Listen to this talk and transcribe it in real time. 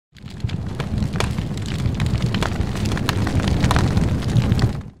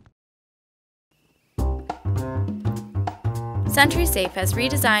Sentry Safe has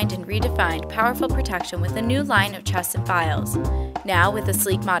redesigned and redefined powerful protection with a new line of chests and files. Now, with a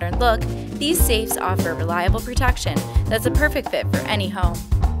sleek modern look, these safes offer reliable protection that's a perfect fit for any home.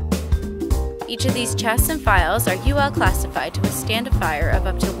 Each of these chests and files are UL classified to withstand a fire of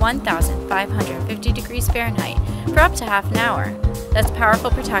up to 1,550 degrees Fahrenheit for up to half an hour. That's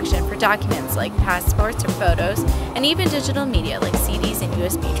powerful protection for documents like passports or photos, and even digital media like CDs and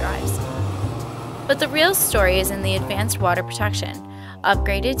USB drives. But the real story is in the advanced water protection,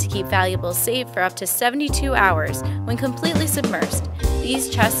 upgraded to keep valuables safe for up to 72 hours when completely submersed. These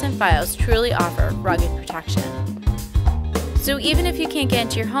chests and files truly offer rugged protection. So even if you can't get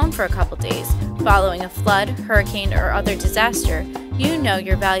into your home for a couple days, following a flood, hurricane, or other disaster, you know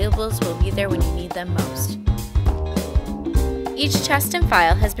your valuables will be there when you need them most. Each chest and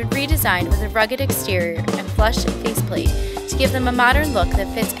file has been redesigned with a rugged exterior and flush faceplate to give them a modern look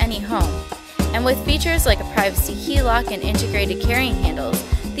that fits any home. And with features like a privacy key lock and integrated carrying handles,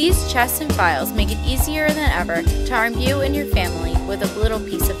 these chests and files make it easier than ever to arm you and your family with a little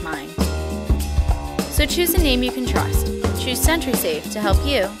peace of mind. So choose a name you can trust. Choose Sentry Safe to help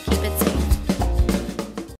you keep it safe.